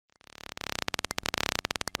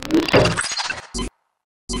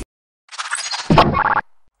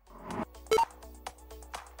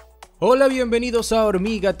Hola, bienvenidos a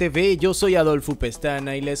Hormigatv, yo soy Adolfo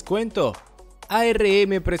Pestana y les cuento.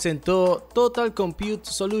 ARM presentó Total Compute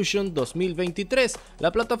Solution 2023,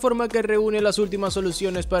 la plataforma que reúne las últimas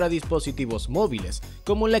soluciones para dispositivos móviles,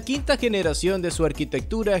 como la quinta generación de su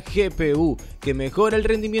arquitectura GPU, que mejora el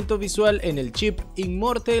rendimiento visual en el chip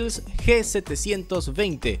Immortals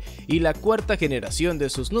G720, y la cuarta generación de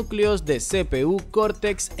sus núcleos de CPU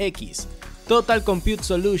Cortex-X. Total Compute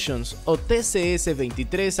Solutions o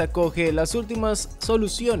TCS23 acoge las últimas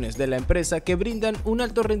soluciones de la empresa que brindan un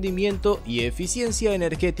alto rendimiento y eficiencia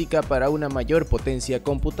energética para una mayor potencia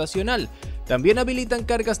computacional. También habilitan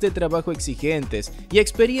cargas de trabajo exigentes y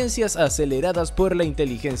experiencias aceleradas por la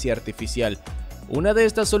inteligencia artificial. Una de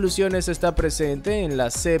estas soluciones está presente en la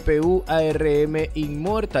CPU ARM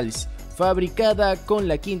Immortals, fabricada con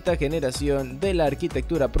la quinta generación de la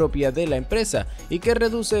arquitectura propia de la empresa y que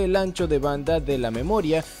reduce el ancho de banda de la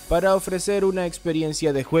memoria para ofrecer una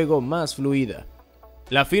experiencia de juego más fluida.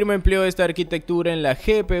 La firma empleó esta arquitectura en la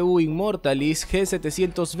GPU Immortals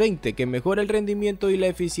G720, que mejora el rendimiento y la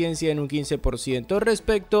eficiencia en un 15%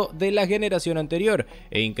 respecto de la generación anterior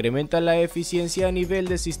e incrementa la eficiencia a nivel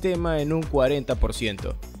de sistema en un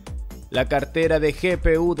 40%. La cartera de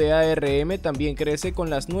GPU de ARM también crece con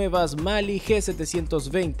las nuevas Mali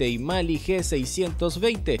G720 y Mali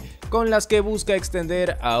G620, con las que busca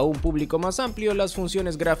extender a un público más amplio las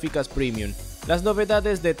funciones gráficas premium. Las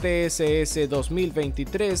novedades de TSS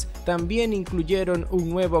 2023 también incluyeron un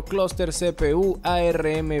nuevo clúster CPU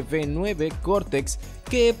ARM V9 Cortex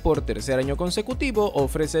que por tercer año consecutivo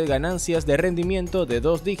ofrece ganancias de rendimiento de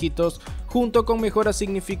 2 dígitos junto con mejoras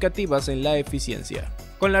significativas en la eficiencia.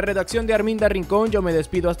 Con la redacción de Arminda Rincón yo me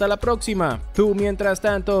despido hasta la próxima. Tú mientras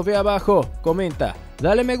tanto ve abajo, comenta,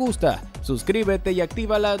 dale me gusta, suscríbete y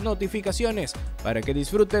activa las notificaciones para que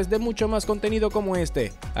disfrutes de mucho más contenido como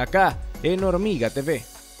este, acá en Hormigatv.